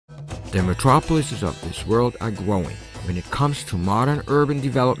The metropolises of this world are growing. When it comes to modern urban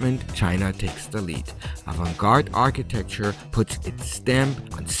development, China takes the lead. Avant-garde architecture puts its stamp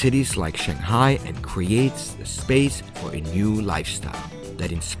on cities like Shanghai and creates the space for a new lifestyle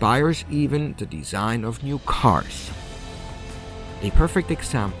that inspires even the design of new cars. A perfect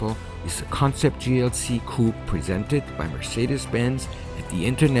example is the Concept GLC Coupe presented by Mercedes-Benz at the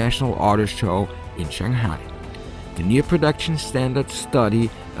International Auto Show in Shanghai. The near production standard study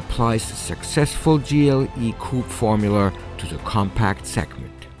applies the successful GLE Coupe formula to the compact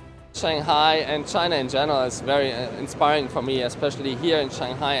segment. Shanghai and China in general is very inspiring for me, especially here in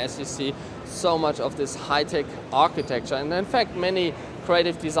Shanghai, as you see so much of this high-tech architecture. And in fact, many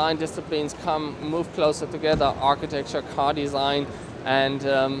creative design disciplines move closer together: architecture, car design. And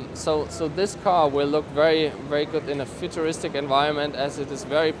so this car will look very, very good in a futuristic environment, as it is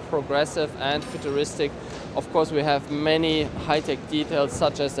very progressive and futuristic. Of course, we have many high-tech details,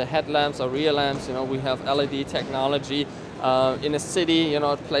 such as the headlamps or rear lamps. We have LED technology. In a city,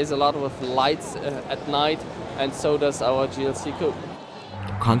 it plays a lot with lights at night, and so does our GLC Coupe.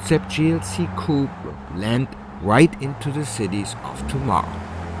 The Concept GLC Coupe will blend right into the cities of tomorrow.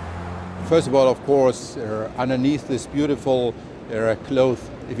 First of all, of course, underneath this beautiful cloth,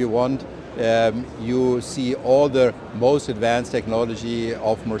 if you want, you see all the most advanced technology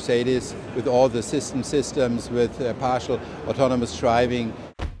of Mercedes, with all the systems, with partial autonomous driving.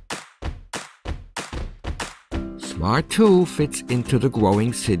 Smart 2 fits into the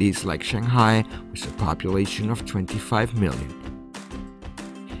growing cities like Shanghai with a population of 25 million.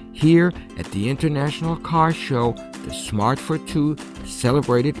 Here at the International Car Show, the Smart fortwo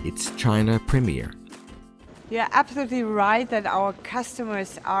celebrated its China premiere. You're absolutely right that our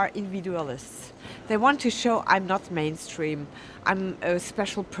customers are individualists. They want to show I'm not mainstream, I'm a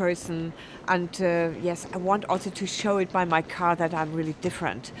special person, and yes, I want also to show it by my car that I'm really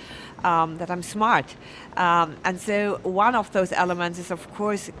different, that I'm smart. And so one of those elements is, of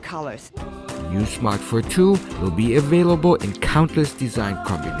course, colors. The new Smart fortwo will be available in countless design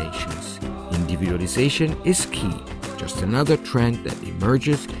combinations. Individualization is key. Just another trend that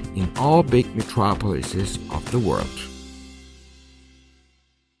emerges in all big metropolises of the world.